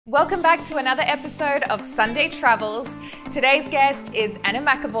Welcome back to another episode of Sunday Travels. Today's guest is Anna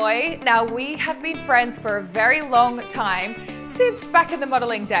McEvoy. Now, we have been friends for a very long time, since back in the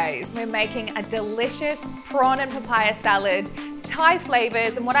modeling days. We're making a delicious prawn and papaya salad, Thai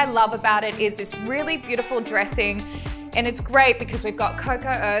flavors, and what I love about it is this really beautiful dressing. And it's great because we've got Cocoa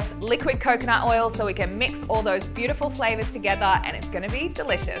Earth liquid coconut oil, so we can mix all those beautiful flavors together and it's gonna be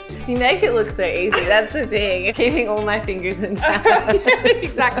delicious. You make it look so easy, that's the thing. Keeping all my fingers in town.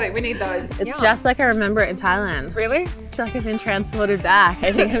 Exactly, we need those. It's just like I remember it in Thailand. Really? It's like I've been transported back.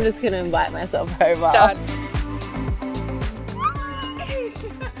 I think I'm just gonna invite myself over. Done.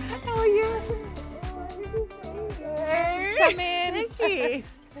 How are you? Come in. Thank you.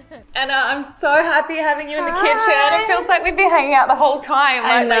 Anna, I'm so happy having you in the kitchen. It feels like we've been hanging out the whole time.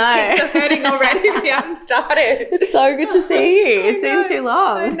 Like my cheeks are hurting already. We haven't started. It's so good to see you. It's been too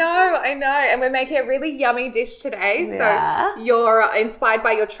long. I know. And we're making a really yummy dish today. Yeah. So you're inspired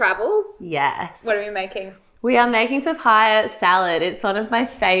by your travels. Yes. What are we making? We are making papaya salad. It's one of my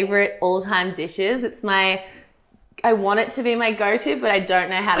favorite all-time dishes. I want it to be my go-to, but I don't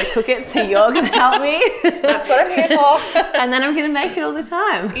know how to cook it, so you're gonna help me. That's what I'm here for. And then I'm gonna make it all the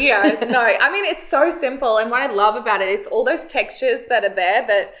time. Yeah, no, I mean, it's so simple. And what I love about it is all those textures that are there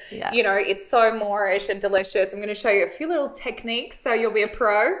that, you know, it's so Moorish and delicious. I'm gonna show you a few little techniques so you'll be a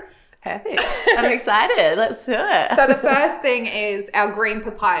pro. Perfect. I'm excited. Let's do it. So the first thing is our green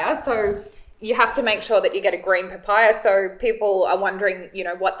papaya. So you have to make sure that you get a green papaya. So people are wondering, you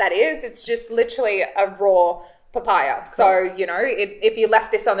know, what that is. It's just literally a raw papaya. Cool. So, you know, if you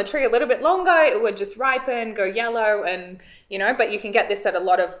left this on the tree a little bit longer, it would just ripen, go yellow, and, you know, but you can get this at a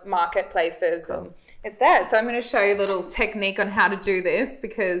lot of marketplaces. Cool. And it's there. So I'm going to show you a little technique on how to do this,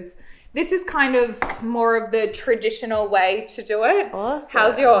 because this is kind of more of the traditional way to do it. Awesome.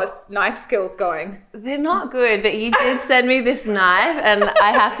 How's your knife skills going? They're not good, but you did send me this knife, and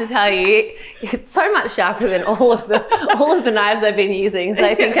I have to tell you, it's so much sharper than all of the knives I've been using. So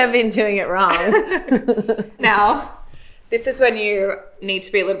I think I've been doing it wrong. Now, this is when you need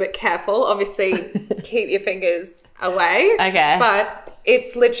to be a little bit careful. Obviously, keep your fingers away. Okay. But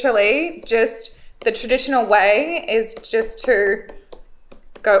it's literally just the traditional way is just to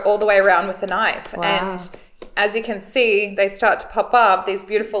go all the way around with the knife. Wow. And as you can see, they start to pop up these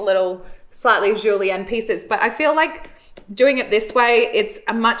beautiful little slightly julienne pieces. But I feel like doing it this way, it's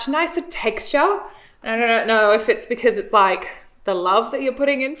a much nicer texture. I don't know if it's because it's like the love that you're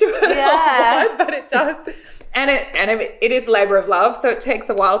putting into it, or what, but it does. And it is labor of love, so it takes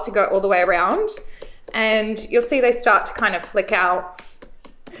a while to go all the way around. And you'll see they start to kind of flick out.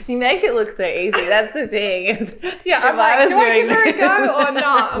 You make it look so easy. That's the thing. Yeah, I'm like, do I give her a go or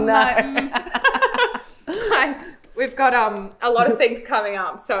not? I'm like, we've got a lot of things coming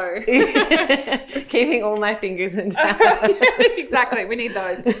up, so. Keeping all my fingers in town. Exactly, we need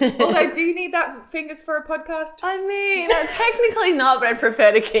those. Although, do you need that fingers for a podcast? I mean, technically not, but I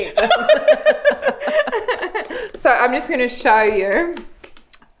prefer to keep them. So I'm just gonna show you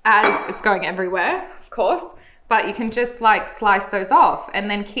as it's going everywhere, of course. But you can just like slice those off and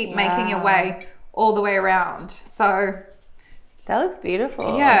then keep making your way all the way around. So that looks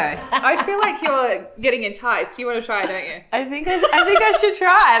beautiful. Yeah, I feel like you're getting enticed. You want to try, don't you? I think I should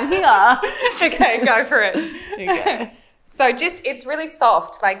try. I'm here. Okay, go for it. Okay. So it's really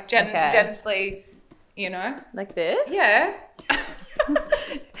soft, like gently, you know, like this. Yeah.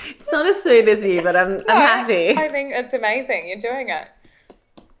 It's not as smooth as you, but I'm happy. I think it's amazing. You're doing it.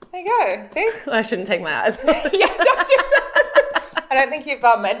 There you go, see? I shouldn't take my eyes off. Yeah, don't do that. I don't think you've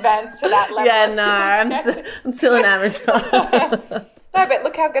advanced to that level. Yeah, no, I'm still an amateur. No, but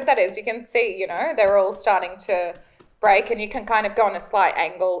look how good that is. You can see, you know, they're all starting to break and you can kind of go on a slight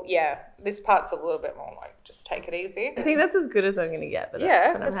angle. Yeah, this part's a little bit more like, just take it easy. I think that's as good as I'm going to get. But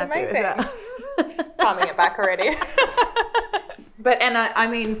yeah, that's amazing. Calming it back already. But Anna, I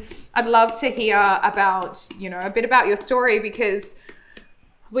mean, I'd love to hear about, you know, a bit about your story, because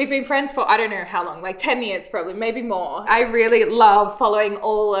we've been friends for, I don't know how long, like 10 years probably, maybe more. I really love following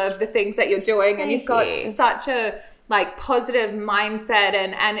all of the things that you're doing. And you've got such a like positive mindset,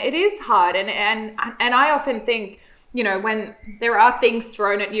 and it is hard. And I often think, you know, when there are things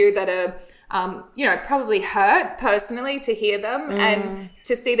thrown at you that are, you know, probably hurt personally to hear them and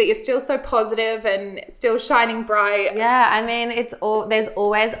to see that you're still so positive and still shining bright. Yeah, I mean, there's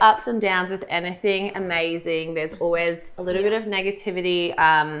always ups and downs with anything amazing. There's always a little bit of negativity.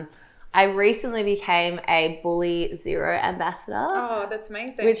 I recently became a Bully Zero ambassador. Oh, that's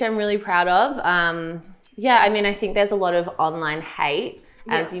amazing. Which I'm really proud of. Yeah, I mean, I think there's a lot of online hate,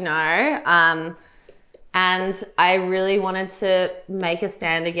 as you know. And I really wanted to make a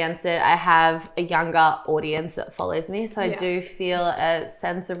stand against it. I have a younger audience that follows me, so I do feel a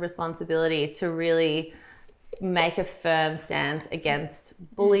sense of responsibility to really make a firm stance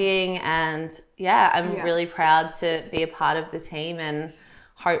against bullying. And I'm really proud to be a part of the team and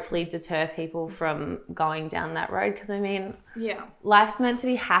hopefully deter people from going down that road, because I mean, life's meant to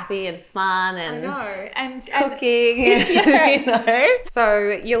be happy and fun and cooking. You know?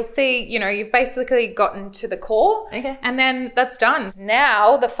 So you'll see, you know, you've basically gotten to the core, and then that's done.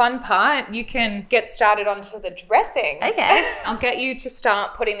 Now the fun part, you can get started onto the dressing. I'll get you to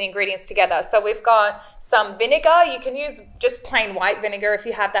start putting the ingredients together. So we've got some vinegar. You can use just plain white vinegar if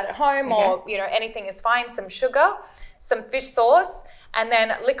you have that at home, or you know, anything is fine. Some sugar, some fish sauce, and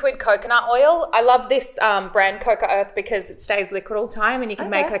then liquid coconut oil. I love this brand Coca Earth because it stays liquid all the time, and you can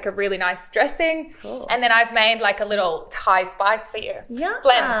make like a really nice dressing. And then I've made like a little Thai spice for you.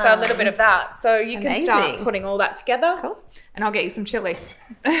 Blend, so a little bit of that. So you can start putting all that together. And I'll get you some chili.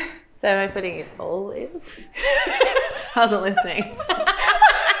 So am I putting it all in? I wasn't listening.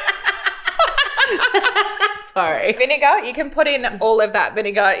 Sorry. Vinegar, you can put in all of that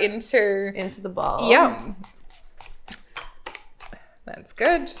vinegar into the bowl. That's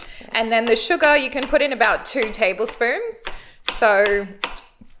good. And then the sugar, you can put in about 2 tablespoons. So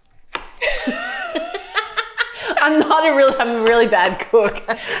I'm a really bad cook.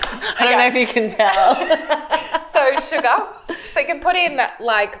 I don't know if you can tell. So sugar. So you can put in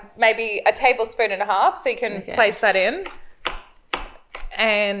like maybe 1.5 tablespoons. So you can place that in.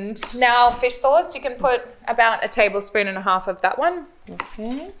 And now fish sauce, you can put about 1.5 tablespoons of that one.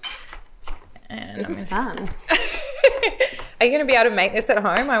 And this is fun. Are you going to be able to make this at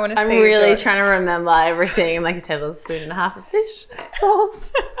home? I want to see. I'm really trying to remember everything, like 1.5 tablespoons of fish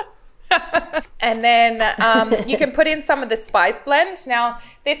sauce. And then you can put in some of the spice blend. Now,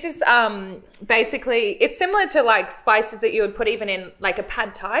 this is basically, it's similar to like spices that you would put even in like a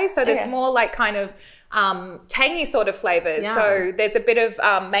pad thai. So there's more like kind of tangy sort of flavors. So there's a bit of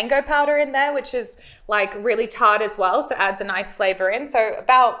mango powder in there, which is like really tart as well. So adds a nice flavor in. So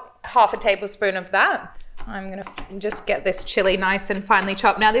about 1/2 tablespoon of that. I'm going to just get this chili nice and finely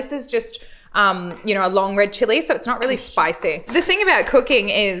chopped. Now this is just, you know, a long red chili, so it's not really spicy. The thing about cooking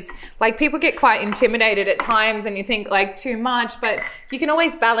is like people get quite intimidated at times and you think like too much, but you can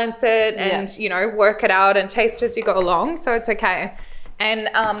always balance it and, you know, work it out and taste as you go along. So it's okay. And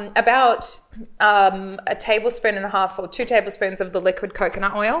about 1.5 tablespoons or 2 tablespoons of the liquid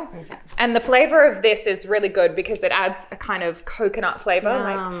coconut oil. And the flavor of this is really good because it adds a kind of coconut flavor,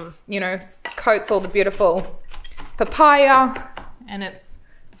 like, you know, coats all the beautiful papaya, and it's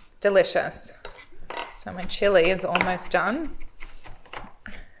delicious. So my chili is almost done.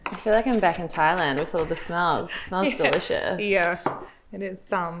 I feel like I'm back in Thailand with all the smells. It smells delicious. Yeah, it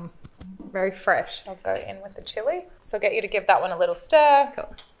is very fresh. I'll go in with the chili. So I'll get you to give that one a little stir.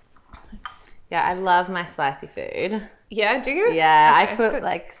 Yeah, I love my spicy food. Yeah, do you? Yeah, I put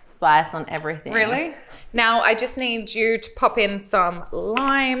like spice on everything. Really? Now I just need you to pop in some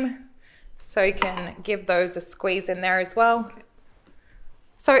lime so you can give those a squeeze in there as well.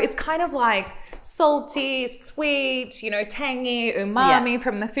 So it's kind of like salty, sweet, you know, tangy, umami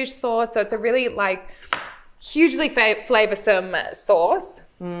from the fish sauce. So it's a really like hugely flavorsome sauce.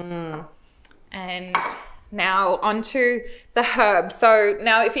 And now onto the herbs. So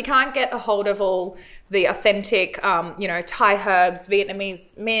now if you can't get a hold of all the authentic, you know, Thai herbs,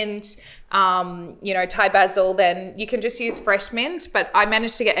 Vietnamese mint, you know, Thai basil, then you can just use fresh mint. But I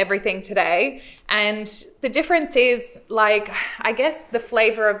managed to get everything today. And the difference is like, I guess the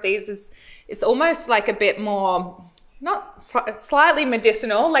flavor of these is, it's almost like a bit more, not slightly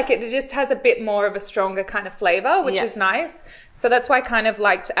medicinal, like it just has a bit more of a stronger kind of flavor, which is nice. So that's why I kind of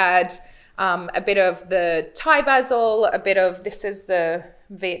like to add a bit of the Thai basil, a bit of, this is the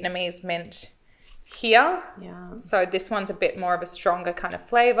Vietnamese mint here. So this one's a bit more of a stronger kind of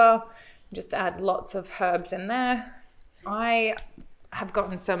flavor. Just add lots of herbs in there. I have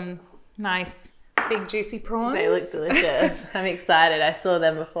gotten some nice big juicy prawns. They look delicious. I'm excited. I saw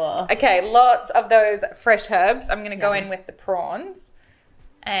them before. Okay, lots of those fresh herbs. I'm going to go in with the prawns,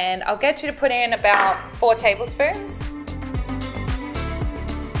 and I'll get you to put in about 4 tablespoons.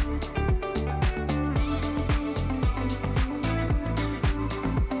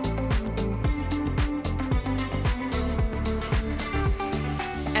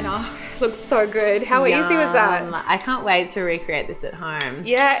 And looks so good. How easy was that? I can't wait to recreate this at home.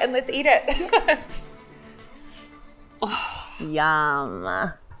 Yeah, and let's eat it.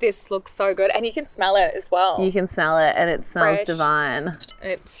 Yum. This looks so good, and you can smell it as well. You can smell it, and it smells divine. I'm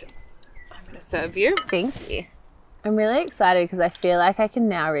going to serve you. Thank you. I'm really excited because I feel like I can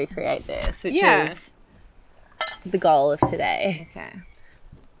now recreate this, which is the goal of today. Okay.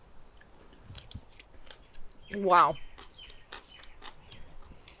 Wow.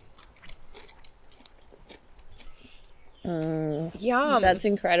 Yum. That's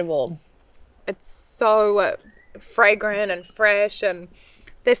incredible. It's so fragrant and fresh, and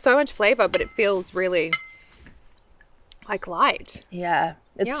there's so much flavor, but it feels really like light. Yeah.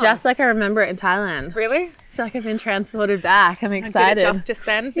 It's just like I remember it in Thailand. Really? I feel like I've been transported back. I'm excited. Did it justice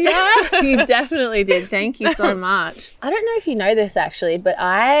then? Yeah, you definitely did. Thank you so much. I don't know if you know this actually, but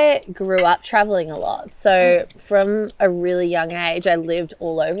I grew up traveling a lot. So from a really young age, I lived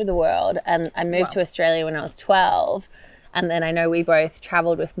all over the world, and I moved to Australia when I was 12. And then I know we both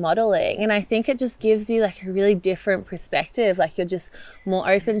traveled with modeling, and I think it just gives you like a really different perspective. Like you're just more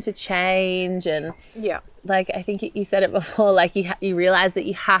open to change, and like I think you said it before, like you realize that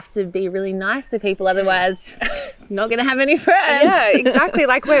you have to be really nice to people, otherwise you're not going to have any friends. Yeah, exactly.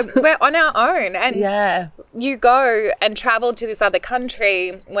 Like we're on our own, and you go and travel to this other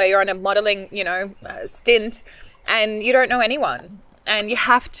country where you're on a modeling, stint, and you don't know anyone, and you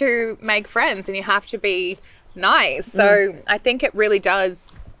have to make friends, and you have to be nice. So I think it really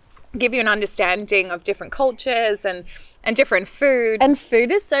does give you an understanding of different cultures and different food. And food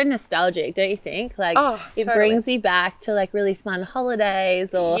is so nostalgic, don't you think? Like it brings you back to like really fun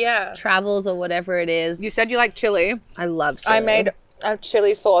holidays or travels or whatever it is. You said you like chili. I love chili. I made a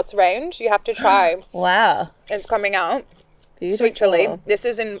chili sauce range. You have to try. Wow. It's coming out. Beautiful. Sweet chili. This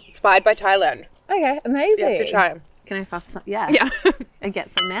is inspired by Thailand. Okay, amazing. You have to try. Can I puff some? Yeah. Yeah. I get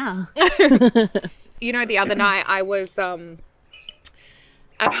some now. The other night I was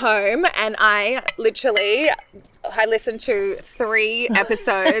at home, and I listened to 3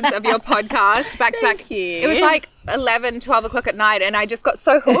 episodes of your podcast back to back. Thank you. It was like 11, 12 o'clock at night, and I just got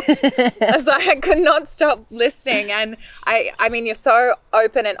so hooked. I was like, I could not stop listening. And I mean, you're so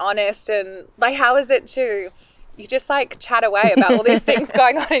open and honest, and like, how is it you just like chat away about all these things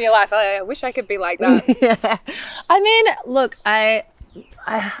going on in your life? I wish I could be like that. Yeah. I mean, look,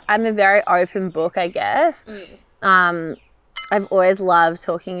 I'm a very open book, I guess. I've always loved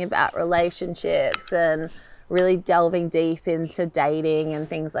talking about relationships and really delving deep into dating and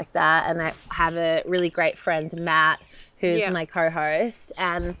things like that. And I have a really great friend, Matt, who's my co-host,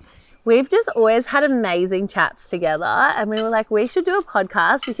 and we've just always had amazing chats together, and we were like, we should do a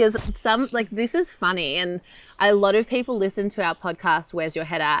podcast because this is funny, and a lot of people listen to our podcast, Where's Your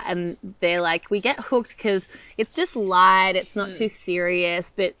Head At? And they're like, we get hooked because it's just light, it's not too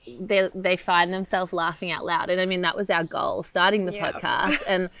serious, but they find themselves laughing out loud. And I mean, that was our goal, starting the podcast,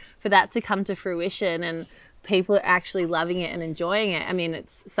 and for that to come to fruition and people are actually loving it and enjoying it. I mean,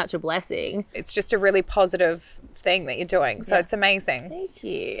 it's such a blessing. It's just a really positive thing that you're doing. So it's amazing. Thank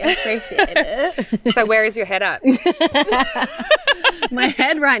you. I appreciate it. So where is your head at? My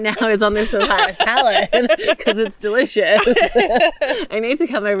head right now is on this papaya salad because it's delicious. I need to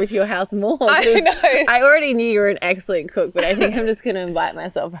come over to your house more. I know. I already knew you were an excellent cook, but I think I'm just going to invite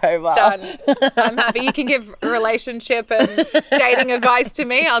myself over. Done. I'm happy. You can give relationship and dating advice to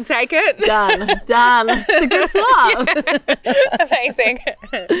me. I'll take it. Done. It's a good swap. Yeah.